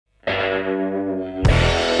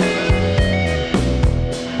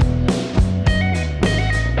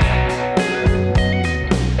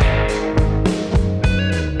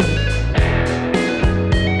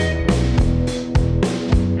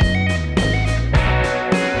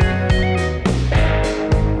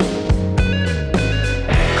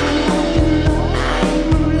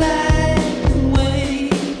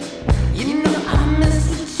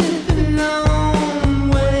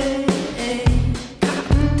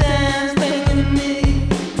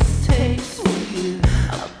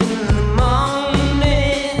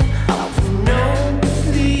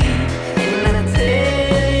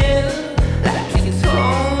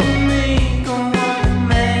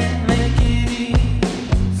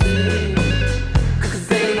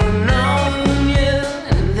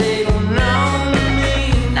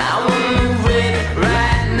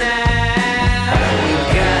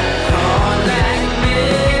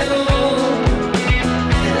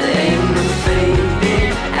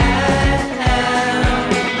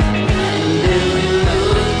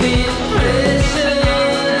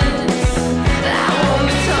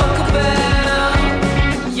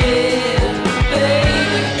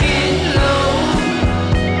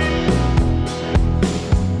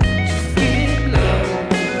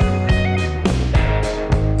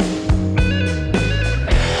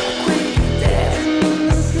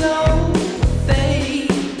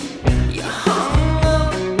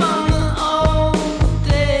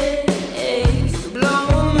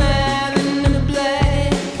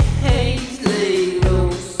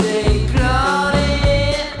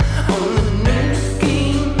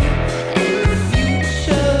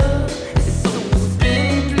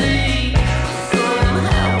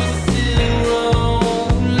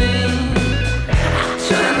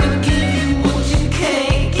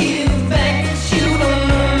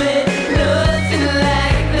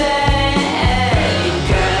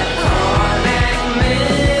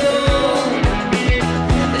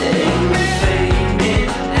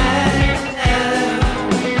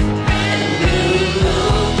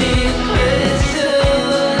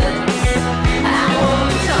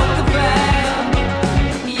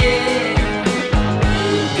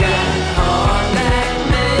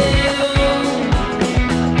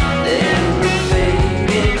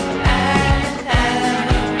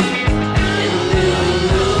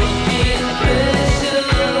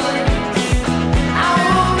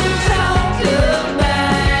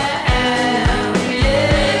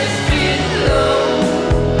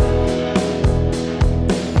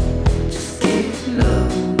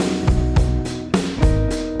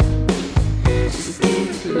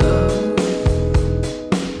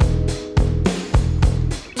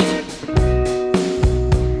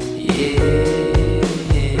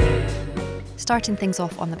Starting things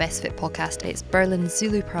off on the Best Fit podcast, it's Berlin's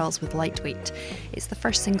Zulu Pearls with Lightweight. It's the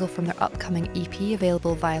first single from their upcoming EP,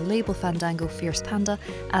 available via label Fandango Fierce Panda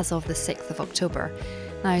as of the 6th of October.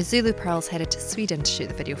 Now, Zulu Pearls headed to Sweden to shoot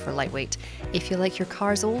the video for Lightweight. If you like your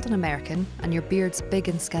cars old and American and your beards big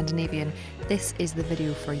and Scandinavian, this is the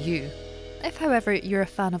video for you. If, however, you're a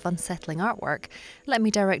fan of unsettling artwork, let me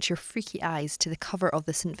direct your freaky eyes to the cover of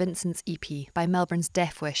the St Vincent's EP by Melbourne's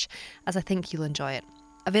Death Wish, as I think you'll enjoy it.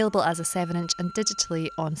 Available as a 7-inch and digitally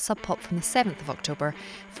on Sub Pop from the 7th of October.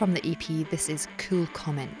 From the EP, this is Cool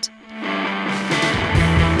Comment. And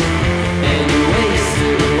you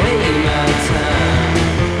wasted away my time.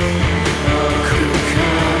 Oh, cool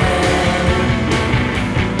comment.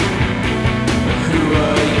 Who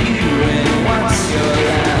are you and what's your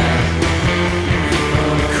life?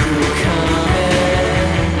 Oh, cool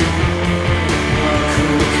comment. Oh,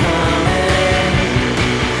 cool comment.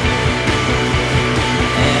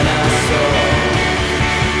 And I saw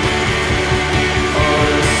all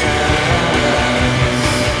the signs.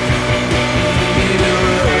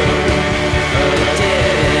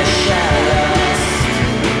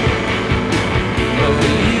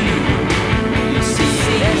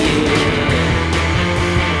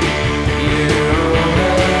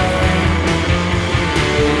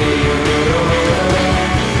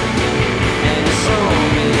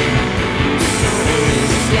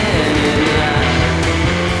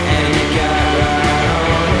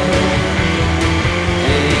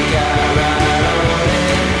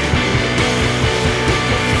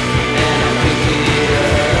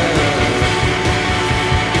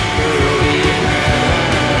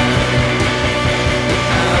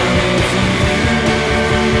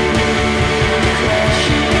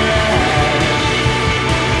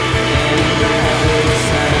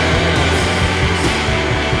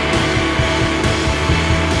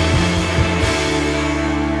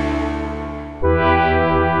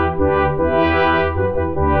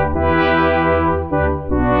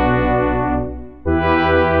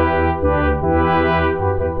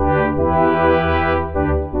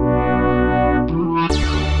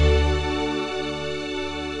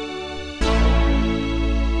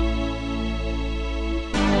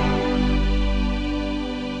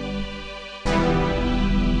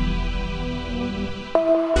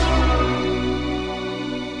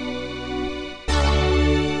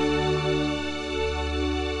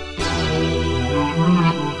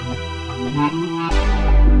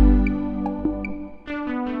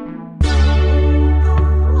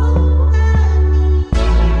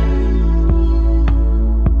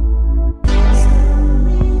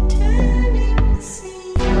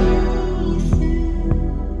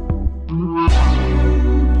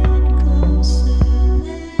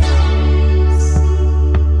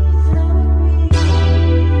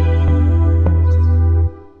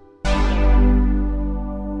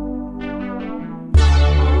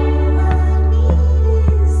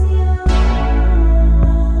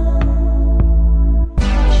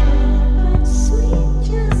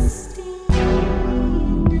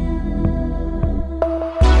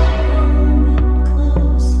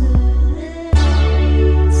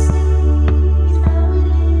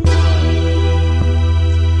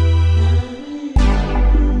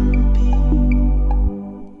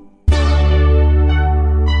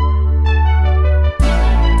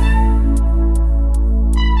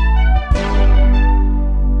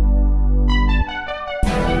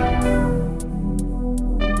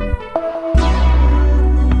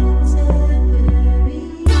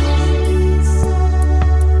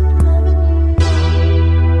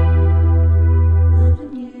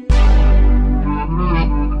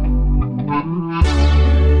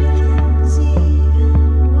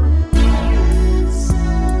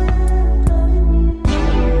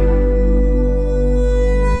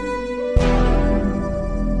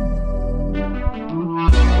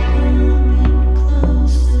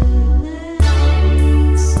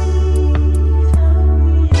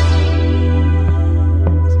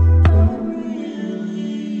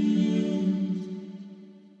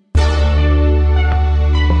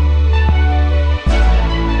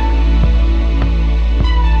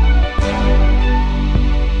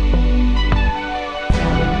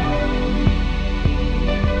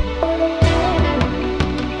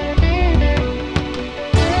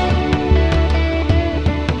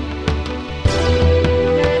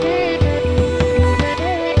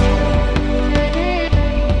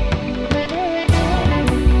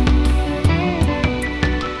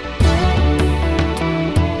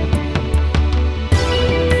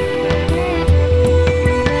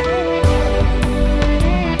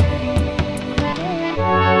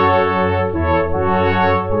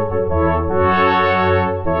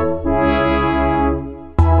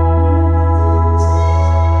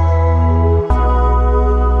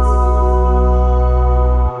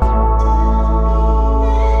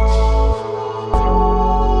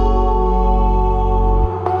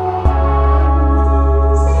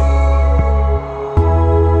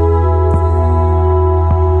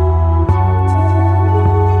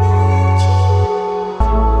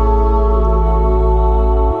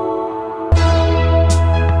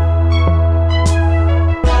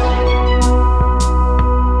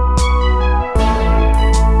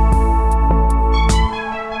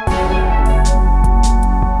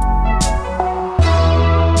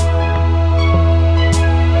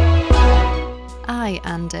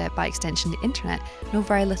 by extension the internet, know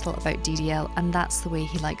very little about DDL, and that's the way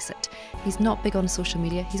he likes it. He's not big on social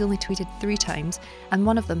media, he's only tweeted 3 times, and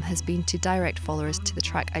one of them has been to direct followers to the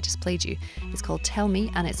track I just played you. It's called Tell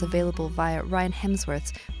Me, and it's available via Ryan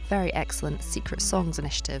Hemsworth's very excellent Secret Songs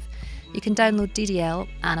initiative. You can download DDL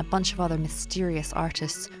and a bunch of other mysterious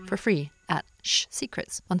artists for free at Shh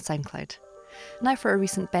Secrets on SoundCloud. Now for a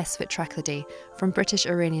recent Best Fit track of the day. From British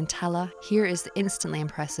Iranian Tala, here is the instantly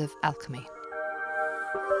impressive Alchemy.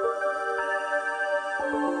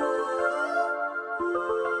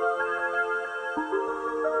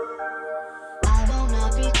 I will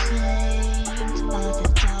not be tamed by the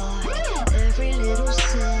dark. Every little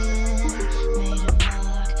sin made a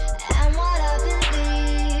mark. And what I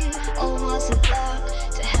believe, oh, was it luck?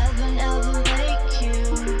 To heaven ever make you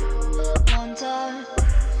wonder?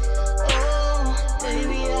 Oh,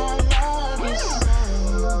 baby, I love you so.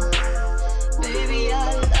 Baby, I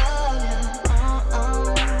love you.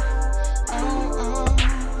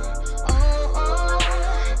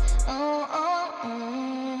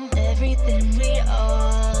 Everything we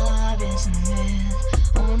are is a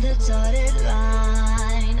myth. On the dotted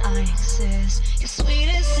line, I exist. Your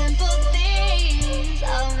sweetest simple things,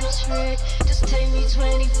 I'm a trick. Just take me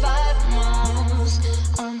 25 miles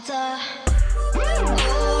under.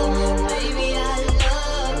 Oh, baby, I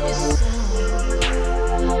love you so.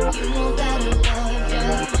 You know that I love you.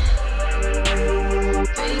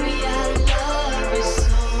 Baby, I love you so.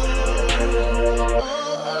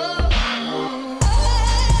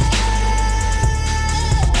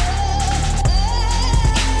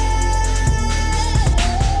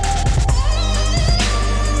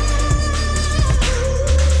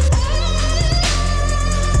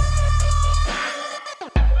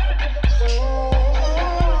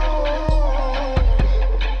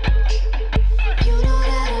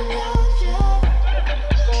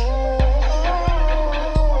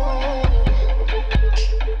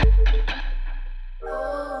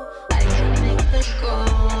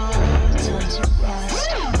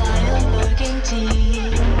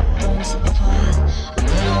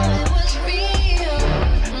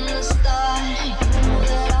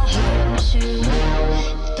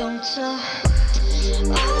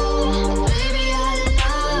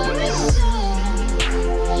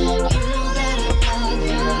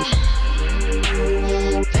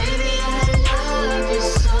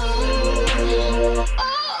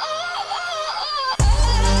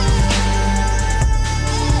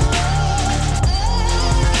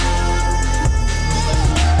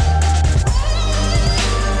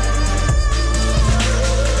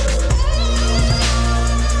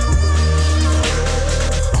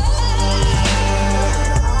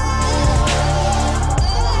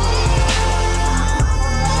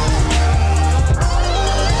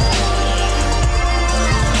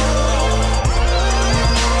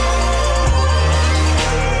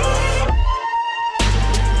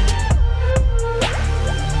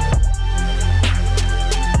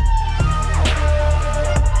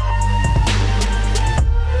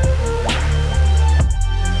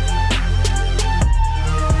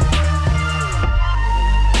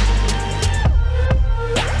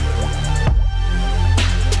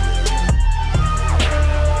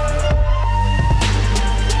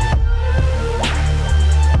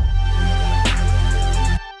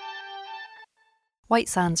 White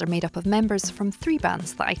Sands are made up of members from 3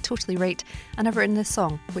 bands that I totally rate and have written this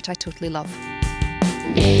song, which I totally love.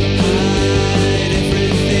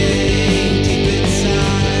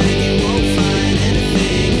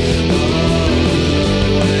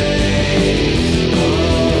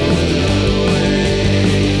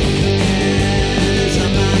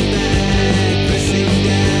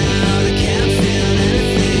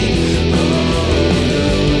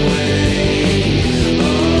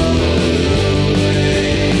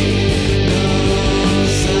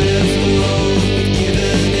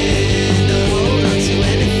 Given in, don't hold on to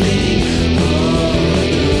anything.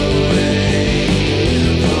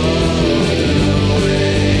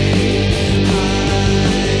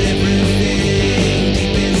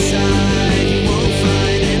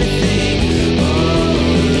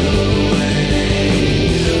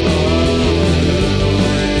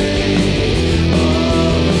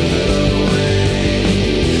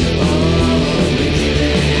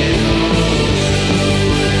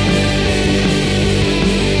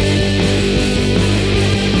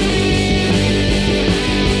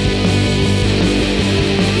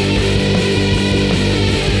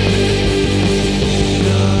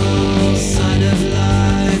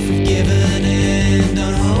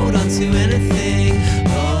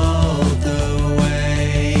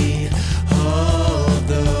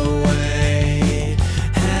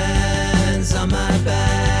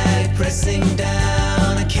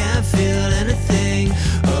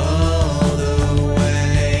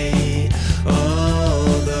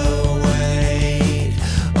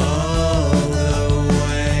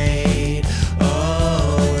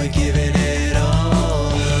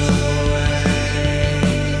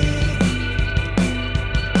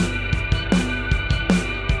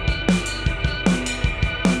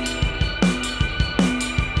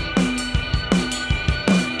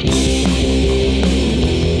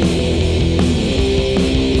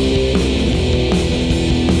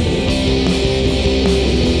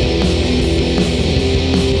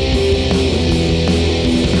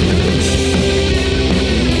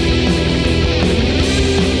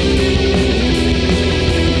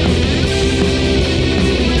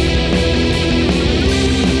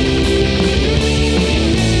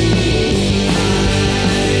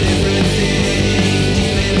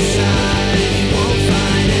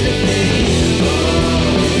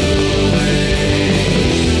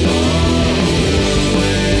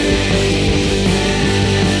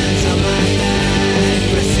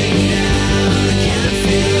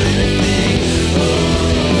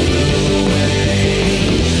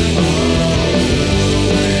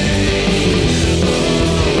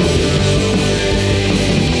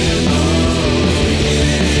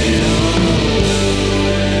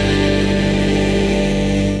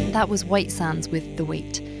 was White Sands with The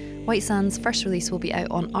Wait. White Sands' first release will be out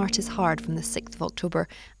on Art is Hard from the 6th of October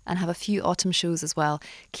and have a few autumn shows as well.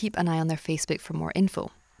 Keep an eye on their Facebook for more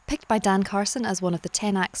info. Picked by Dan Carson as one of the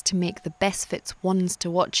 10 acts to make the Best Fits Ones to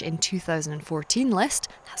Watch in 2014 list,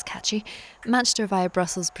 that's catchy, Manchester via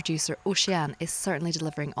Brussels producer Ocean is certainly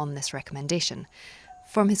delivering on this recommendation.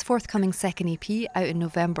 From his forthcoming second EP, out in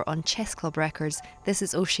November on Chess Club Records, this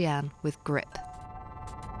is Ocean with Grip.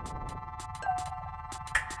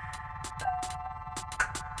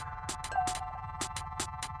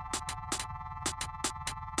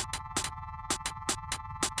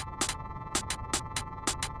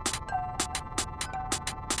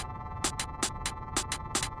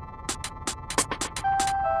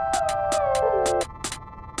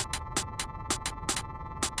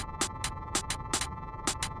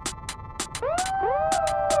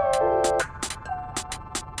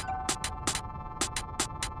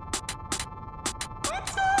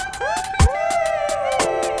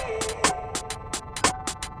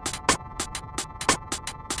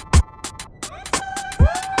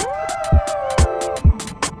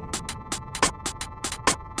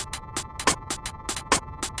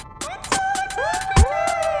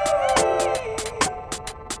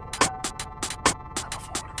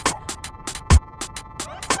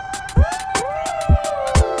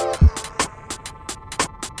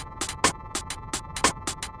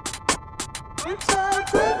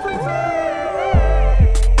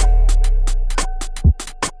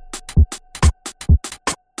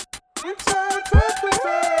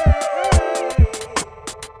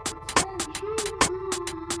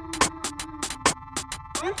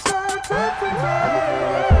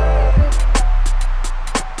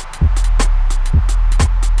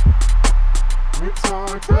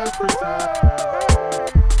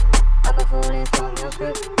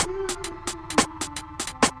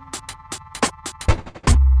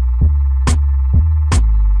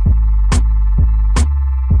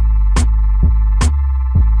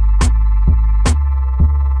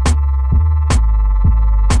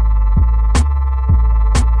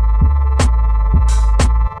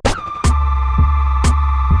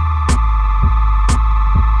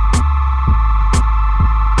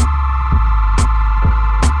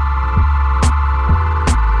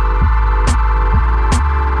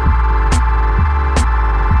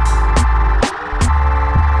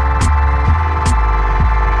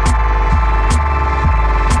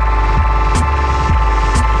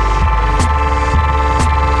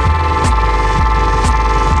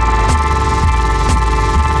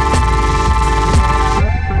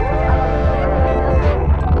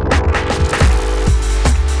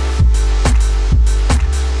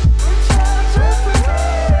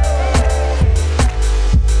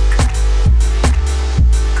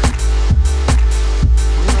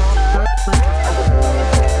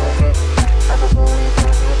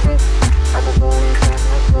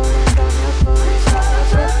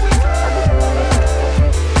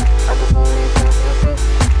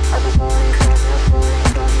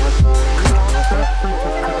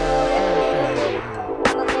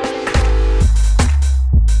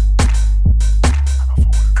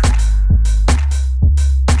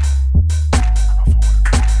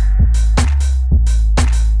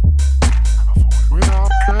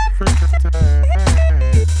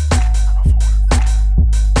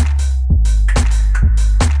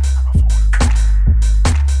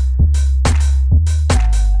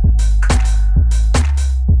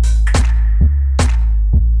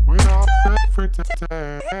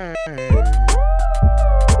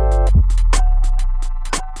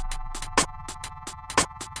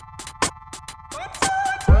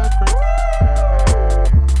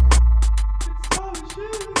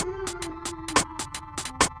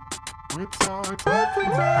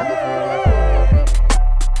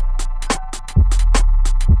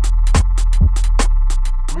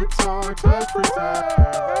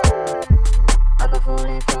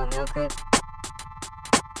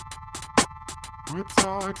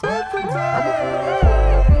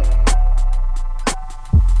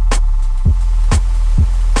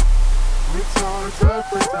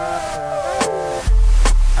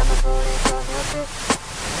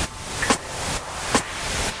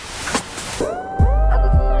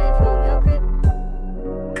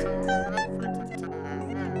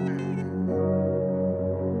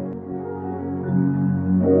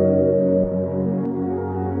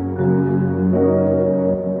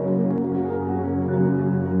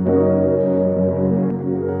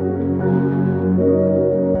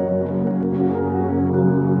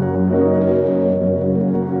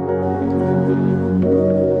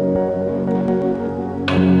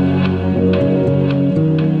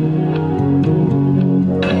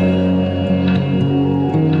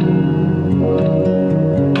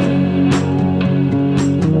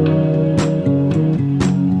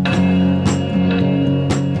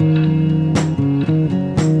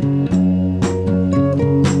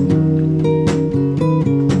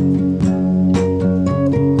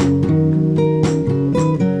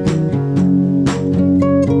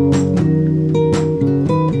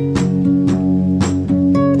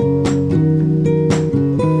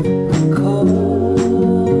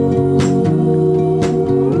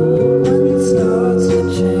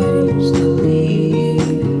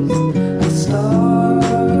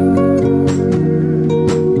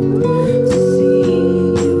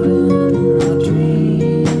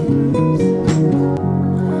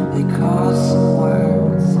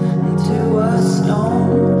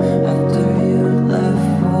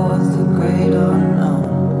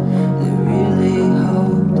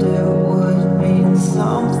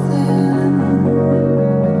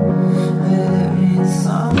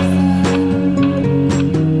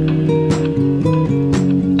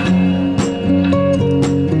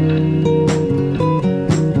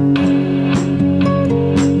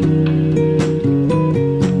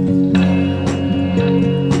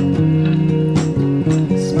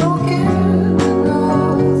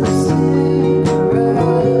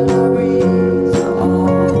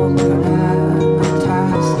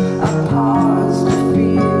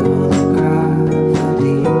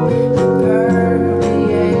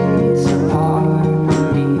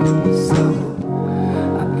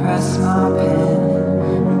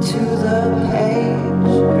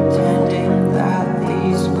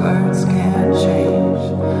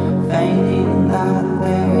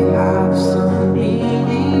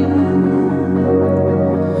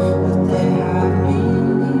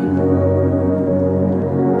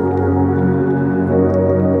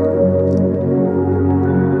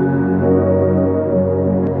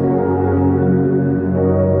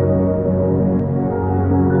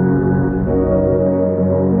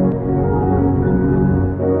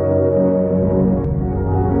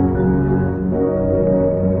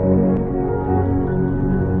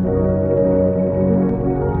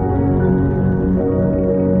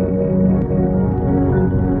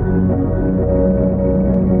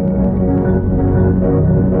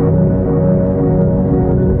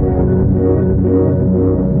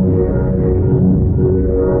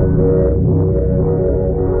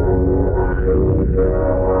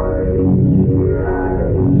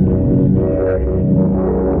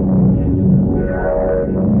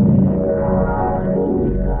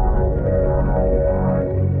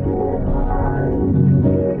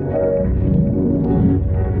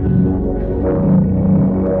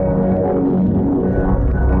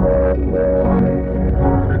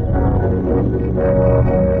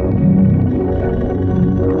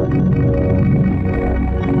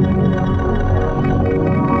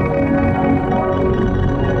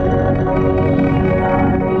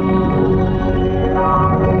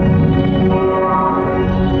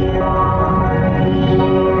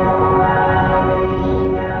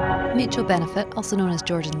 Mutual Benefit, also known as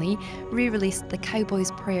Jordan Lee, re-released the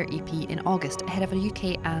Cowboys Prayer EP in August ahead of a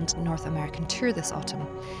UK and North American tour this autumn.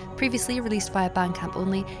 Previously released via Bandcamp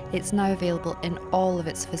only, it's now available in all of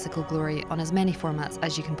its physical glory on as many formats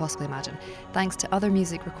as you can possibly imagine, thanks to Other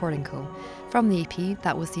Music Recording Co. From the EP,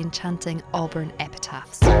 that was the enchanting Auburn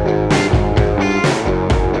Epitaphs.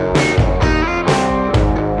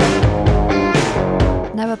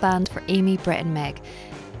 Now a band for Amy, Brett and Meg.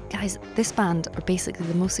 Guys, this band are basically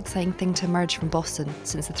the most exciting thing to emerge from Boston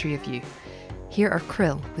since the three of you. Here are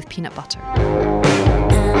Krill with Peanut Butter.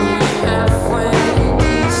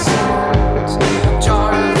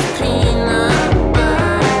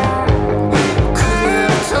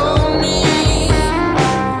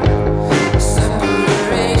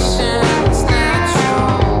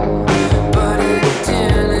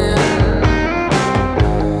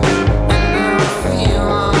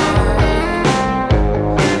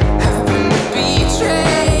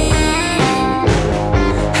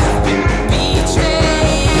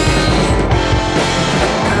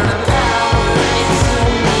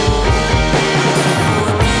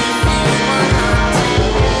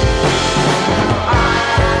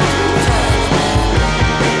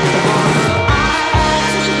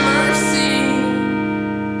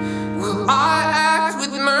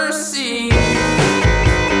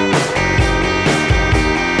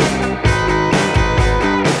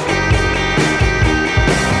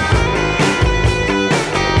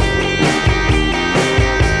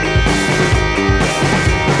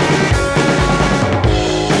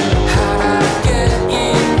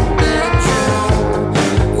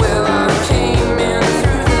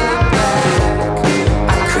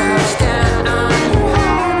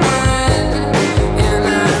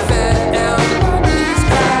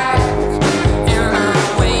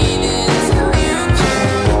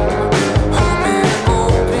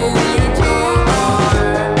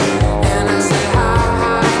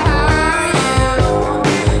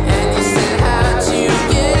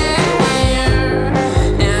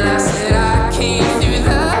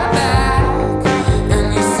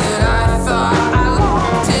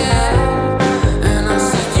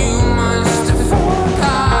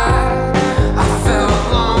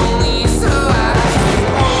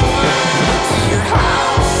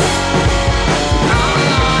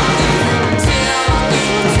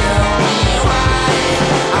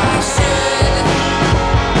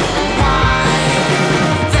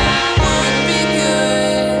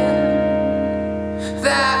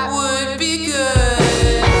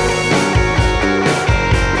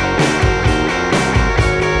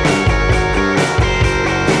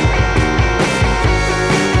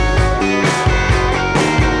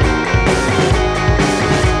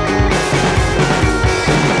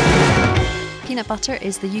 Butter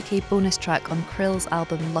is the UK bonus track on Krill's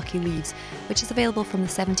album Lucky Leaves, which is available from the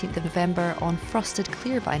 17th of November on frosted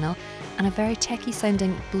clear vinyl and a very techy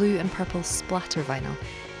sounding blue and purple splatter vinyl,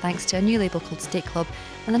 thanks to a new label called State Club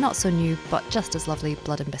and the not so new but just as lovely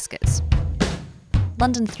Blood and Biscuits.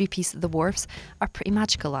 London three-piece The Wharfs are pretty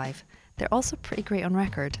magical live. They're also pretty great on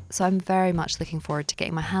record, so I'm very much looking forward to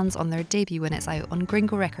getting my hands on their debut when it's out on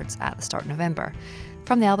Gringo Records at the start of November.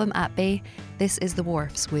 From the album At Bay, this is The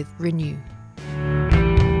Wharfs with Renew. Renew.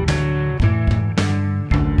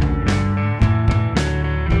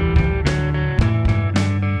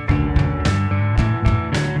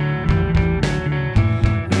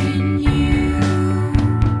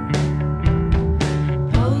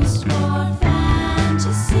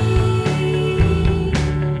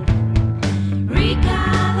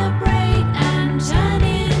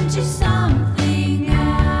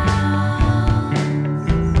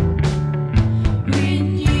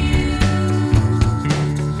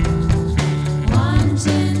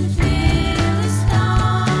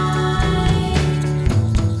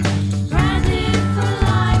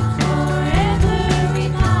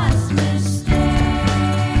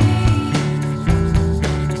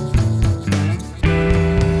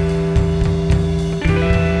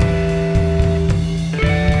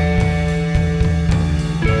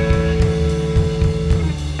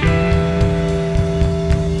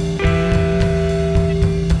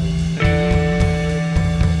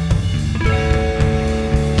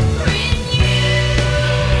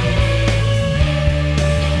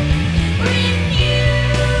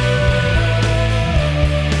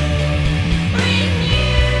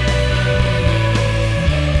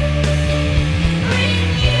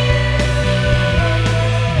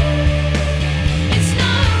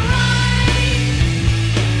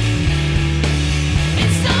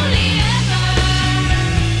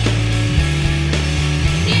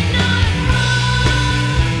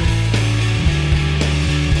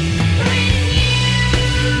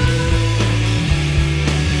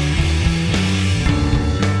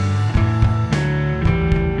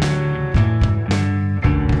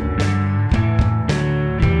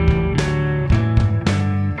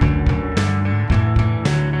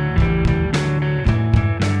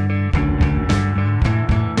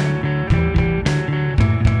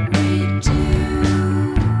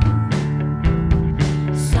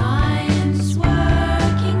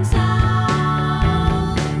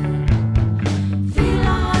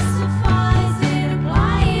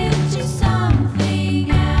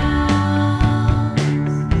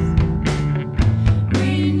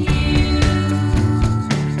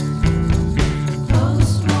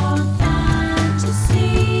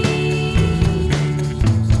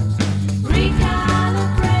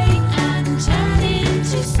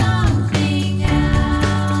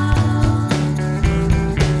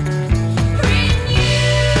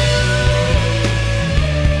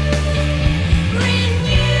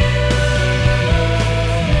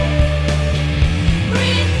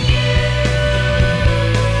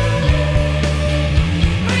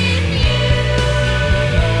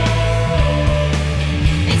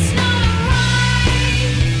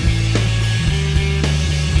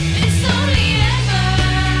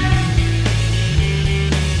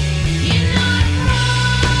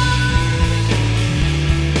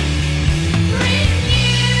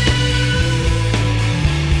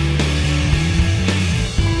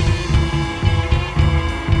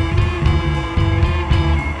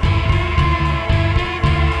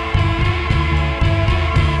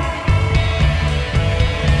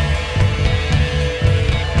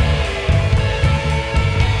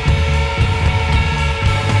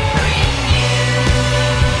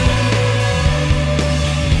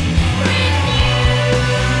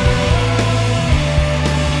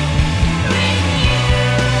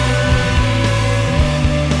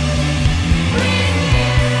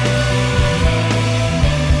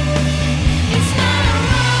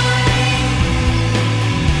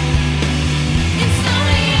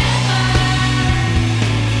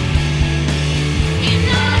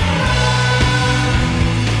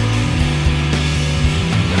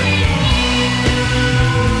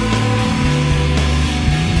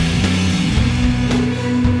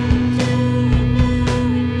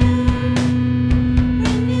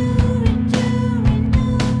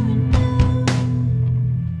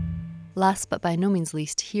 Last but by no means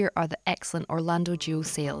least, here are the excellent Orlando duo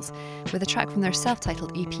Sales. With a track from their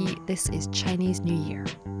self-titled EP, this is Chinese New Year.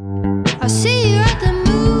 I see you at the